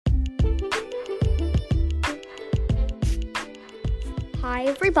Hi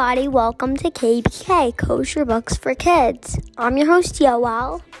everybody, welcome to KBK, Kosher Books for Kids. I'm your host,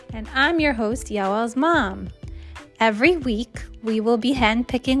 Yoel. And I'm your host, Yoel's mom. Every week, we will be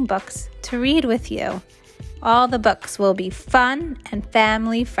handpicking books to read with you. All the books will be fun and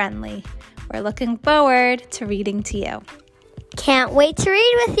family friendly. We're looking forward to reading to you. Can't wait to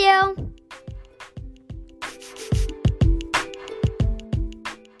read with you.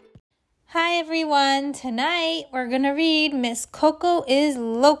 Hi everyone, tonight we're going to read Miss Coco is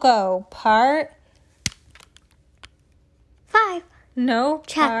Loco, part 5.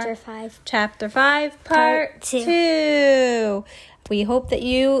 Chapter 5, part 2. We hope that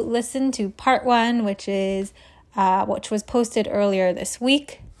you listened to part 1, which was posted earlier this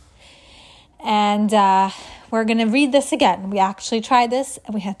week. And we're going to read this again. We actually tried this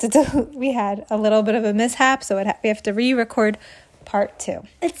and we had a little bit of a mishap, so we have to re-record part 2.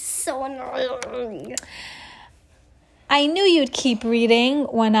 It's so annoying. I knew you'd keep reading.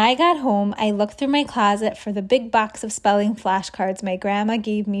 When I got home, I looked through my closet for the big box of spelling flashcards my grandma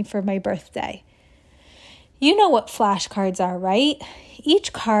gave me for my birthday. You know what flashcards are, right?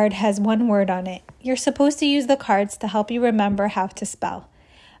 Each card has one word on it. You're supposed to use the cards to help you remember how to spell.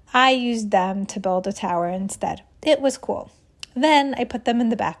 I used them to build a tower instead. It was cool. Then I put them in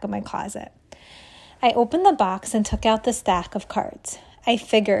the back of my closet. I opened the box and took out the stack of cards. I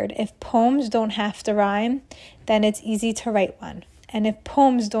figured if poems don't have to rhyme, then it's easy to write one. And if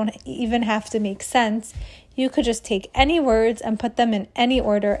poems don't even have to make sense, you could just take any words and put them in any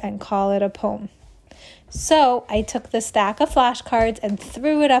order and call it a poem. So I took the stack of flashcards and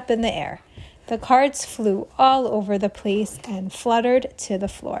threw it up in the air. The cards flew all over the place and fluttered to the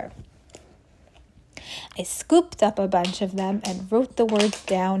floor. I scooped up a bunch of them and wrote the words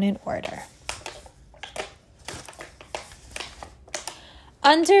down in order.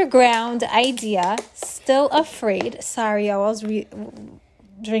 Underground idea, still afraid. Sorry, Yoel's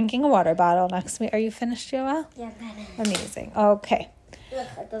drinking a water bottle next to me. Are you finished, Yoel? Yeah, Amazing. Okay. Ugh,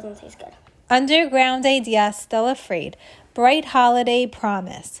 that doesn't taste good. Underground idea, still afraid. Bright holiday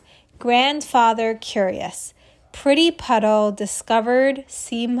promise. Grandfather curious. Pretty puddle discovered,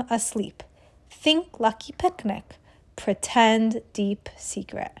 seem asleep. Think lucky picnic. Pretend deep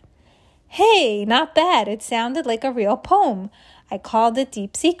secret. Hey, not bad. It sounded like a real poem. I called it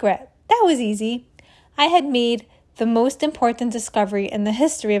Deep Secret. That was easy. I had made the most important discovery in the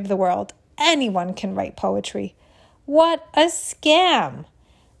history of the world. Anyone can write poetry. What a scam.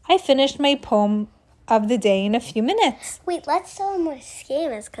 I finished my poem of the day in a few minutes. Wait, let's tell them what a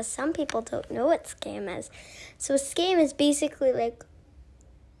scam is, because some people don't know what scam is. So a scam is basically like,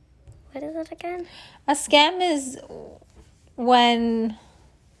 what is it again? A scam is when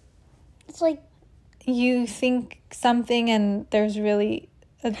It's like, you think something and there's really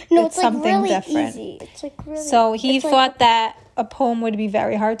it's something like really different. easy. It's like really. So he it's thought that a poem would be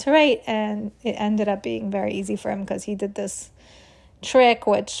very hard to write, and it ended up being very easy for him because he did this trick,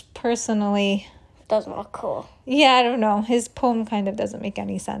 which personally doesn't look cool. Yeah, I don't know. His poem kind of doesn't make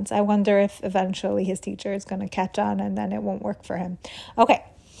any sense. I wonder if eventually his teacher is going to catch on and then it won't work for him. Okay.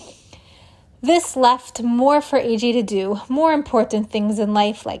 This left more for AJ to do, more important things in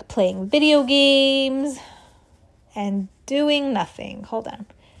life like playing video games and doing nothing. Hold on.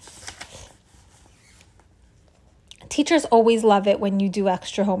 Teachers always love it when you do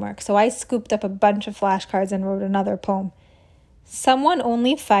extra homework, so I scooped up a bunch of flashcards and wrote another poem. Someone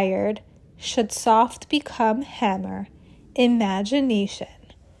only fired, should soft become hammer, imagination,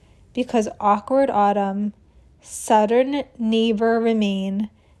 because awkward autumn, sudden neighbor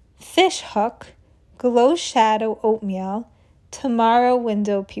remain, fish hook, glow shadow oatmeal, tomorrow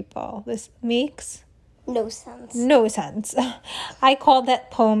window people. This makes no sense. No sense. I called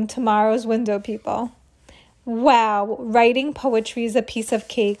that poem Tomorrow's Window People. Wow, writing poetry is a piece of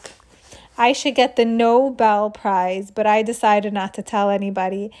cake. I should get the Nobel Prize, but I decided not to tell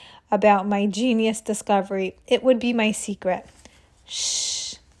anybody about my genius discovery. It would be my secret.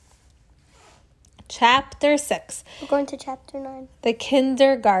 Shh. Chapter 6. We're going to chapter 9. The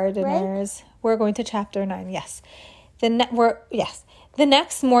kindergarteners. Right? We're going to chapter 9, yes. The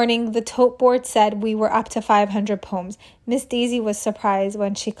next morning, the tote board said we were up to 500 poems. Miss Daisy was surprised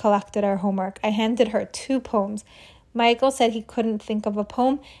when she collected our homework. I handed her 2 poems. Michael said he couldn't think of a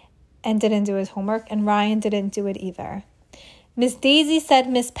poem and didn't do his homework, and Ryan didn't do it either. Miss Daisy said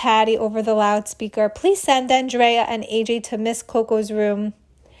Miss Patty over the loudspeaker, please send Andrea and AJ to Miss Coco's room.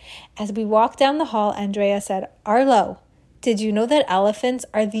 As we walked down the hall, Andrea said, Arlo, did you know that elephants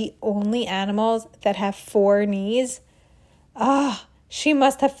are the only animals that have 4 knees? She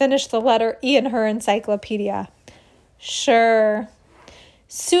must have finished the letter E in her encyclopedia. Sure.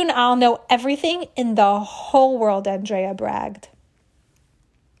 Soon I'll know everything in the whole world, Andrea bragged.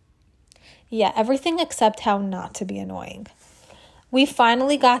 Yeah, everything except how not to be annoying. We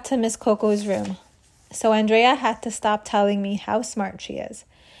finally got to Miss Coco's room, so Andrea had to stop telling me how smart she is.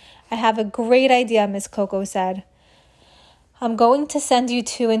 I have a great idea, Miss Coco said. I'm going to send you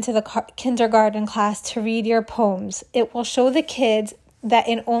two into the kindergarten class to read your poems. It will show the kids that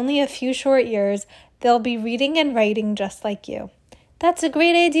in only a few short years, they'll be reading and writing just like you. That's a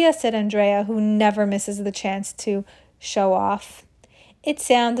great idea, said Andrea, who never misses the chance to show off. It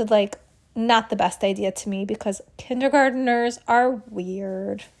sounded like not the best idea to me because kindergarteners are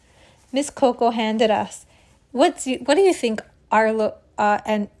weird. Miss Coco handed us. What do you think Arlo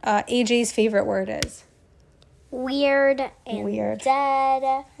and AJ's favorite word is? Weird and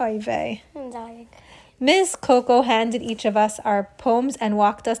dead. Oy vey. I'm dying. Miss Coco handed each of us our poems and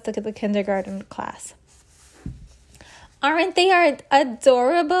walked us to the kindergarten class. Aren't they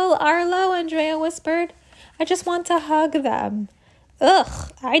adorable, Arlo? Andrea whispered. I just want to hug them.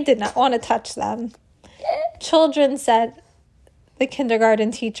 Ugh, I did not want to touch them. Children, said the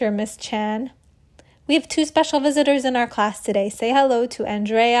kindergarten teacher, Miss Chan. We have two special visitors in our class today. Say hello to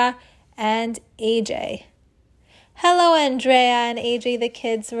Andrea and AJ. Hello, Andrea and AJ, the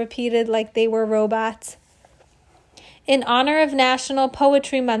kids repeated like they were robots. In honor of National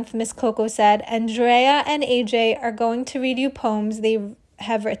Poetry Month, Miss Coco said, Andrea and AJ are going to read you poems they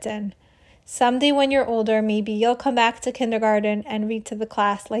have written. Someday when you're older, maybe you'll come back to kindergarten and read to the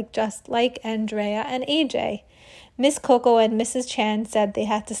class just like Andrea and AJ. Miss Coco and Mrs. Chan said they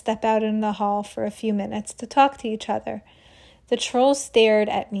had to step out in the hall for a few minutes to talk to each other. The trolls stared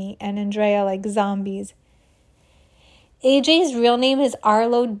at me and Andrea like zombies. AJ's real name is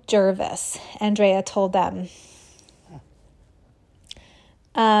Arlo Jervis, Andrea told them.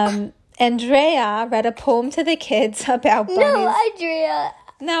 Andrea read a poem to the kids about bunnies. No, Andrea.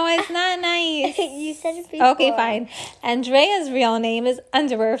 No, it's not nice. You said it before. Okay, fine. Andrea's real name is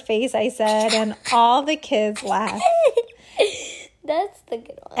Underwear Face, I said, and all the kids laughed. That's the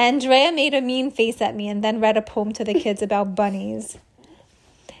good one. Andrea made a mean face at me and then read a poem to the kids about bunnies.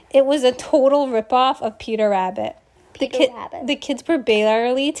 It was a total ripoff of Peter Rabbit. The kids were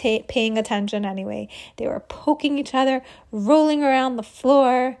barely paying attention anyway. They were poking each other, rolling around the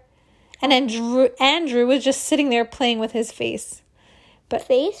floor. And Andrew was just sitting there playing with his face. But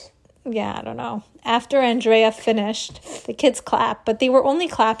face? Yeah, I don't know. After Andrea finished, the kids clapped. But they were only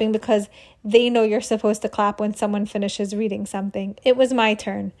clapping because they know you're supposed to clap when someone finishes reading something. It was my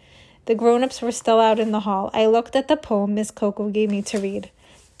turn. The grown-ups were still out in the hall. I looked at the poem Miss Coco gave me to read.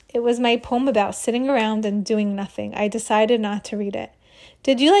 It was my poem about sitting around and doing nothing. I decided not to read it.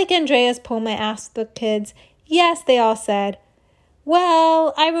 Did you like Andrea's poem? I asked the kids. Yes, they all said.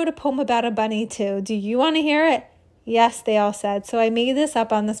 Well, I wrote a poem about a bunny too. Do you want to hear it? Yes, they all said. So I made this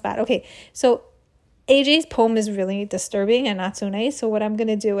up on the spot. Okay, so AJ's poem is really disturbing and not so nice. So what I'm going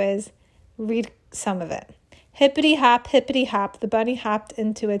to do is read some of it. Hippity hop, the bunny hopped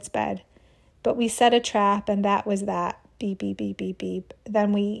into its bed. But we set a trap and that was that. Beep, beep, beep, beep, beep.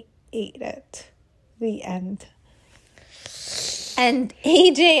 Then we ate it. The end. And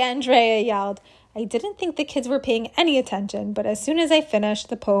AJ Andrea yelled. I didn't think the kids were paying any attention, but as soon as I finished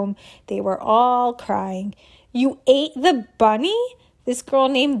the poem, they were all crying. You ate the bunny? This girl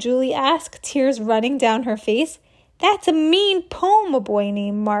named Julie asked, tears running down her face. That's a mean poem, a boy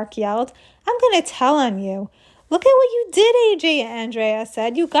named Mark yelled. I'm going to tell on you. Look at what you did, AJ, Andrea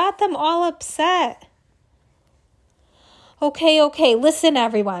said. You got them all upset. Okay, listen,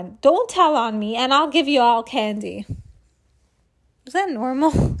 everyone. Don't tell on me, and I'll give you all candy. Is that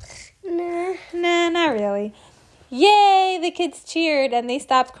normal? Nah, not really. Yay, the kids cheered, and they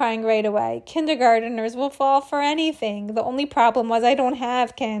stopped crying right away. Kindergarteners will fall for anything. The only problem was I don't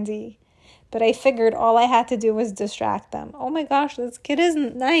have candy. But I figured all I had to do was distract them. Oh my gosh, this kid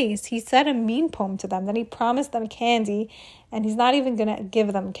isn't nice. He said a mean poem to them. Then he promised them candy, and he's not even going to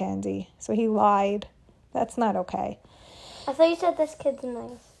give them candy. So he lied. That's not okay. I thought you said this kid's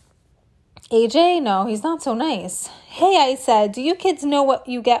nice. AJ? No, he's not so nice. Hey, I said, do you kids know what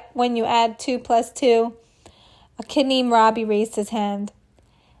you get when you add 2 plus 2? A kid named Robbie raised his hand.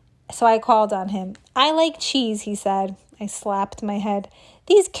 So I called on him. I like cheese, he said. I slapped my head.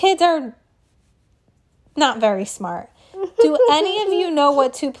 These kids are not very smart. Do any of you know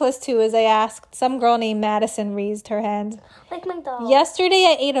what 2 plus 2 is? I asked. Some girl named Madison raised her hand. Like McDonald's. Yesterday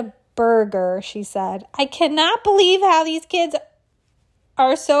I ate a burger, she said. I cannot believe how these kids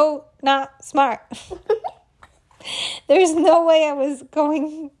are so not smart. There was no way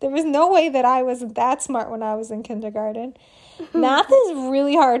that I was that smart when I was in kindergarten. Math is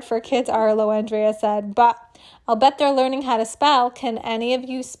really hard for kids, Arlo, Andrea said, but I'll bet they're learning how to spell. Can any of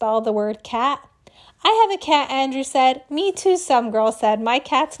you spell the word cat? I have a cat, Andrew said. Me too, some girl said. My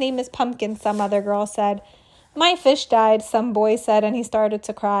cat's name is Pumpkin, some other girl said. My fish died, some boy said, and he started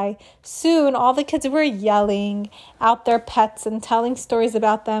to cry. Soon, all the kids were yelling out their pets and telling stories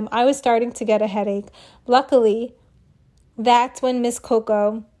about them. I was starting to get a headache. Luckily, that's when Miss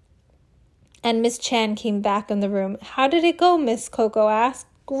Coco and Miss Chan came back in the room. How did it go? Miss Coco asked.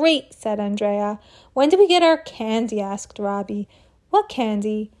 Great, said Andrea. When do we get our candy? Asked Robbie. What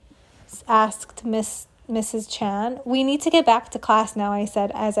candy? Asked Mrs. Chan. We need to get back to class now, I said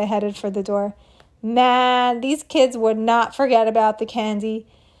as I headed for the door. Man, these kids would not forget about the candy.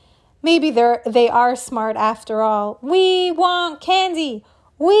 Maybe they are smart after all. We want candy.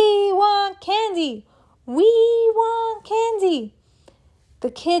 We want candy. We want candy. The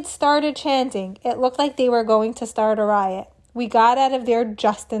kids started chanting. It looked like they were going to start a riot. We got out of there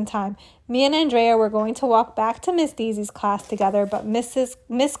just in time. Me and Andrea were going to walk back to Miss Daisy's class together, but Miss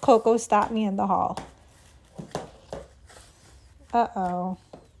Coco stopped me in the hall. Uh-oh.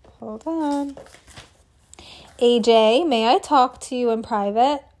 Hold on. AJ, may I talk to you in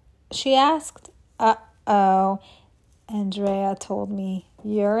private? She asked. Uh-oh. Andrea told me.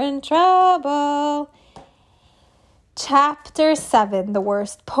 You're in trouble. Chapter 7, the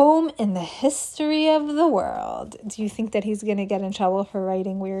worst poem in the history of the world. Do you think that he's going to get in trouble for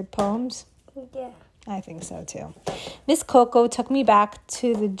writing weird poems? Yeah. I think so too. Miss Coco took me back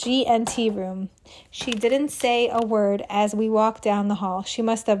to the G&T room. She didn't say a word as we walked down the hall. She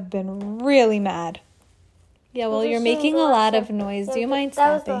must have been really mad. Yeah, well, you're making a lot of noise. Do you mind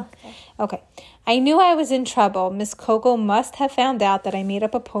stopping? Okay. I knew I was in trouble. Miss Coco must have found out that I made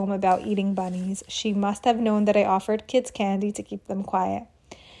up a poem about eating bunnies. She must have known that I offered kids candy to keep them quiet.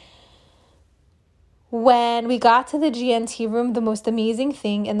 When we got to the G&T room, the most amazing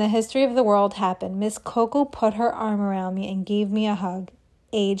thing in the history of the world happened. Miss Coco put her arm around me and gave me a hug.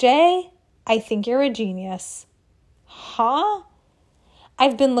 AJ, I think you're a genius. Huh?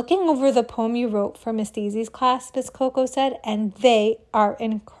 I've been looking over the poem you wrote for Miss Daisy's class, Miss Coco said, and they are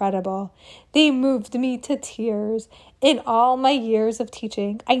incredible. They moved me to tears. In all my years of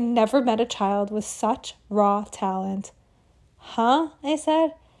teaching, I never met a child with such raw talent. Huh? I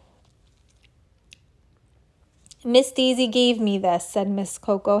said. Miss Daisy gave me this, said Miss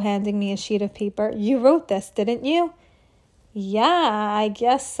Coco, handing me a sheet of paper. You wrote this, didn't you? Yeah, I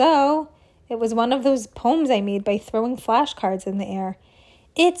guess so. It was one of those poems I made by throwing flashcards in the air.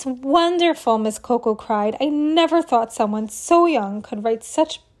 It's wonderful, Miss Coco cried. I never thought someone so young could write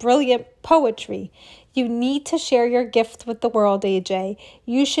such brilliant poetry. You need to share your gift with the world, AJ.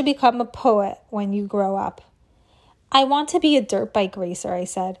 You should become a poet when you grow up. I want to be a dirt bike racer, I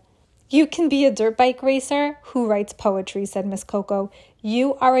said. You can be a dirt bike racer who writes poetry, said Miss Coco.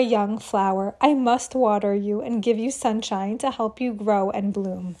 You are a young flower. I must water you and give you sunshine to help you grow and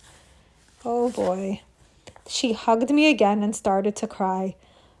bloom. Oh, boy. She hugged me again and started to cry.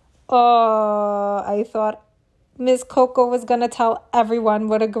 Oh, I thought Miss Coco was going to tell everyone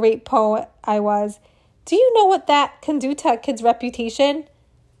what a great poet I was. Do you know what that can do to a kid's reputation?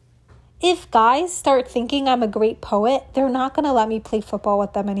 If guys start thinking I'm a great poet, they're not going to let me play football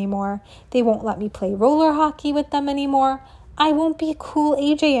with them anymore. They won't let me play roller hockey with them anymore. I won't be cool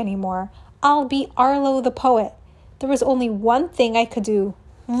AJ anymore. I'll be Arlo the poet. There was only one thing I could do.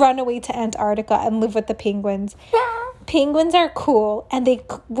 Run away to Antarctica and live with the penguins. Penguins are cool, and they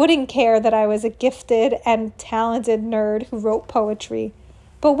wouldn't care that I was a gifted and talented nerd who wrote poetry.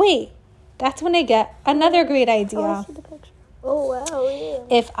 But wait, that's when I get another great idea. Oh, wow,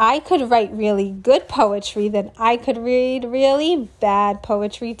 yeah. If I could write really good poetry, then I could read really bad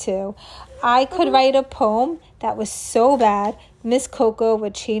poetry too. I could write a poem that was so bad, Miss Coco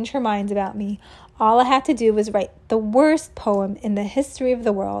would change her mind about me. All I had to do was write the worst poem in the history of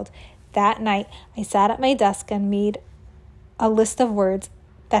the world. That night, I sat at my desk and made a list of words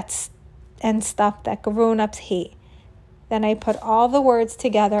and stuff that grown-ups hate. Then I put all the words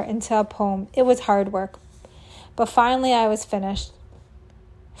together into a poem. It was hard work. But finally, I was finished.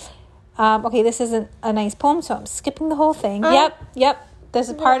 Okay, this isn't a nice poem, so I'm skipping the whole thing. Yep. This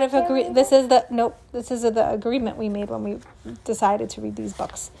is part of This is the agreement we made when we decided to read these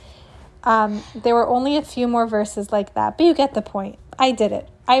books. There were only a few more verses like that, but you get the point. I did it.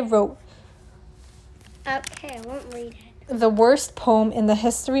 I wrote. Okay, I won't read it. The worst poem in the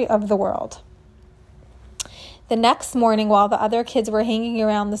history of the world. The next morning, while the other kids were hanging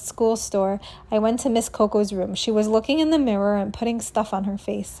around the school store, I went to Miss Coco's room. She was looking in the mirror and putting stuff on her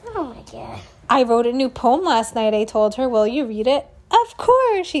face. Oh, my God. I wrote a new poem last night, I told her. Will you read it? Of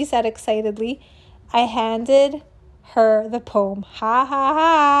course, she said excitedly. I handed her the poem. Ha, ha,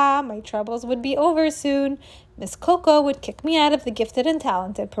 ha. My troubles would be over soon. Miss Coco would kick me out of the gifted and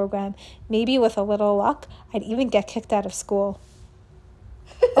talented program. Maybe with a little luck, I'd even get kicked out of school.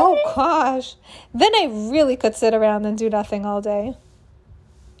 Oh, gosh. Then I really could sit around and do nothing all day.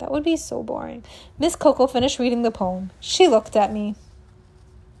 That would be so boring. Miss Coco finished reading the poem. She looked at me.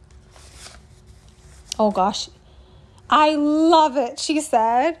 Oh, gosh. I love it, she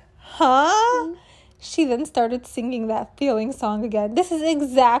said. Huh? She then started singing that feeling song again. This is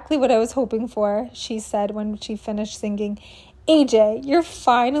exactly what I was hoping for, she said when she finished singing. AJ, you're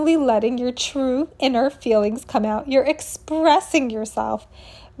finally letting your true inner feelings come out. You're expressing yourself.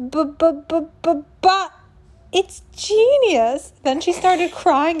 But it's genius. Then she started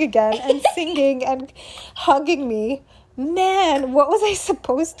crying again and singing and hugging me. Man, what was I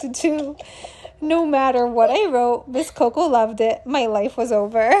supposed to do? No matter what I wrote, Miss Coco loved it. My life was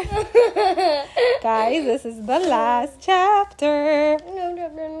over. Guys, this is the last chapter.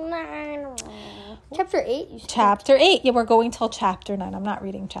 Chapter 8? Chapter 8. Yeah, we're going till chapter 9. I'm not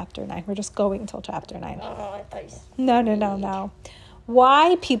reading chapter 9. We're just going till chapter 9. Oh, I thought you said... No.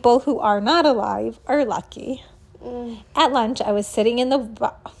 Why people who are not alive are lucky. At lunch, I was sitting in the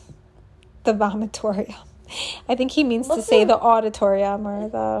vomitorium. I think he means to say the auditorium or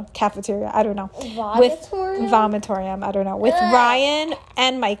the cafeteria. I don't know. Vomitorium? Vomitorium. I don't know. With Ryan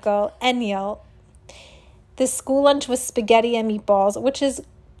and Michael and Neil. The school lunch was spaghetti and meatballs, which is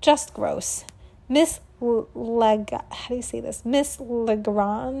just gross. Miss Lagrange,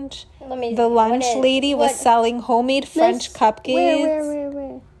 the lunch lady, was selling homemade French cupcakes.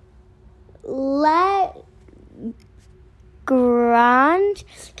 Where? Lagrange.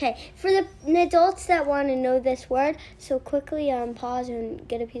 Okay, for the adults that want to know this word, so quickly pause and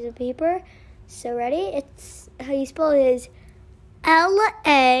get a piece of paper. So ready? It's how you spell it is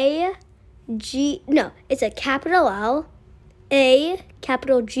L-A-G. No, it's a capital L, A,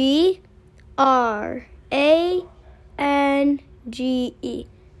 capital G, R-A-N-G-E.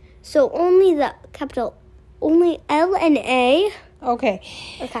 So only the capital, only L and A. Okay.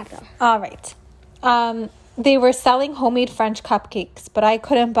 Or capital. All right. They were selling homemade French cupcakes, but I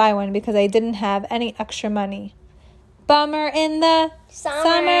couldn't buy one because I didn't have any extra money. Bummer in the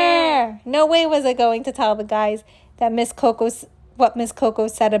summer. No way was I going to tell the guys that what Miss Coco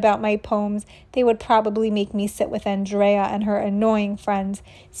said about my poems. They would probably make me sit with Andrea and her annoying friends.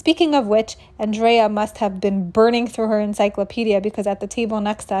 Speaking of which, Andrea must have been burning through her encyclopedia because at the table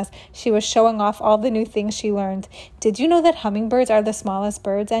next to us, she was showing off all the new things she learned. Did you know that hummingbirds are the smallest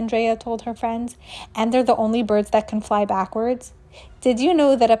birds, Andrea told her friends? And they're the only birds that can fly backwards? Did you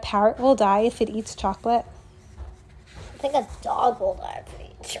know that a parrot will die if it eats chocolate? I think a dog will die if it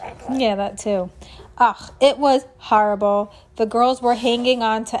eats chocolate. Yeah, that too. Ugh, it was horrible. The girls were hanging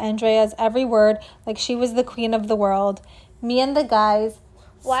on to Andrea's every word like she was the queen of the world. Me and the guys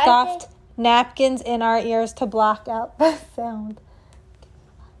stuffed napkins in our ears to block out the sound.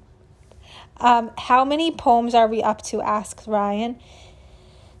 How many poems are we up to? Asked Ryan.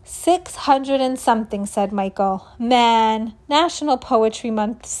 600 and something, said Michael. Man, National Poetry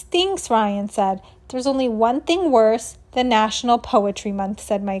Month stinks, Ryan said. There's only one thing worse than National Poetry Month,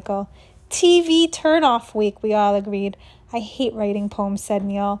 said Michael. TV turn-off week, we all agreed. I hate writing poems, said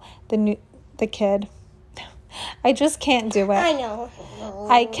Neil, the kid. I just can't do it. I know.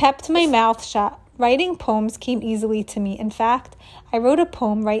 I kept my mouth shut. Writing poems came easily to me. In fact, I wrote a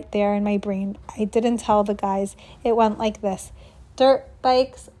poem right there in my brain. I didn't tell the guys. It went like this. Dirt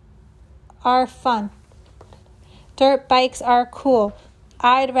bikes are fun. Dirt bikes are cool.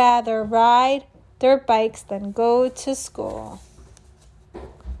 I'd rather ride dirt bikes than go to school.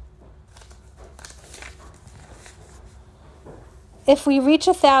 If we reach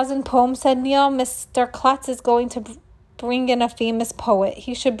 1,000 poems, said Neil, Mr. Klutz is going to bring in a famous poet.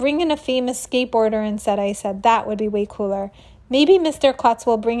 He should bring in a famous skateboarder instead, I said. That would be way cooler. Maybe Mr. Klutz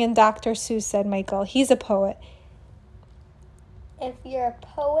will bring in Dr. Seuss, said Michael. He's a poet. If you're a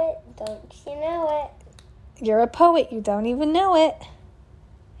poet, don't you know it? You're a poet. You don't even know it.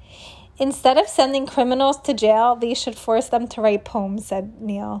 Instead of sending criminals to jail, they should force them to write poems, said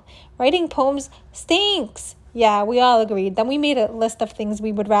Neil. Writing poems stinks. Yeah, we all agreed. Then we made a list of things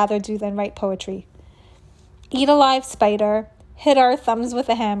we would rather do than write poetry. Eat a live spider, hit our thumbs with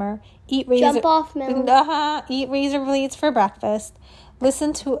a hammer, eat razor blades for breakfast,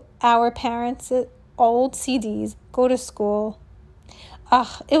 listen to our parents' old CDs, go to school.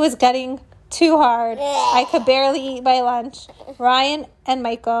 Ugh, it was getting too hard. I could barely eat my lunch. Ryan and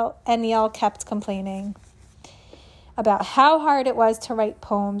Michael and Neil kept complaining about how hard it was to write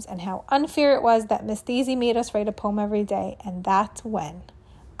poems and how unfair it was that Miss Daisy made us write a poem every day. And that's when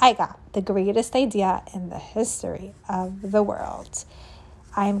I got the greatest idea in the history of the world.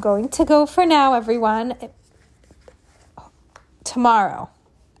 I'm going to go for now, everyone. tomorrow,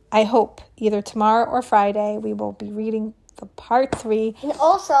 I hope, either tomorrow or Friday, we will be reading the part 3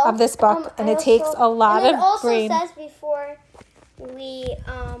 of this book. And it takes a lot of brain. And it also says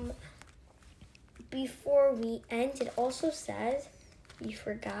before we end, it also says, you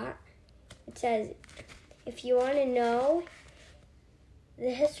forgot, it says, if you want to know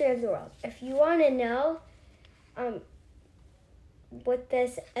the history of the world, if you want to know what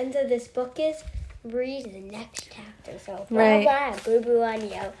this end of this book is, read the next chapter. So, bye-bye, boo-boo on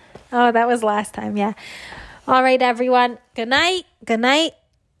you. Oh, that was last time, yeah. All right, everyone. Good night. Good night.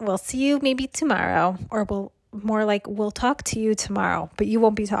 We'll see you maybe tomorrow, or we'll talk to you tomorrow, but you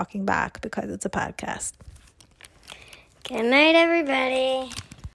won't be talking back because it's a podcast. Good night, everybody.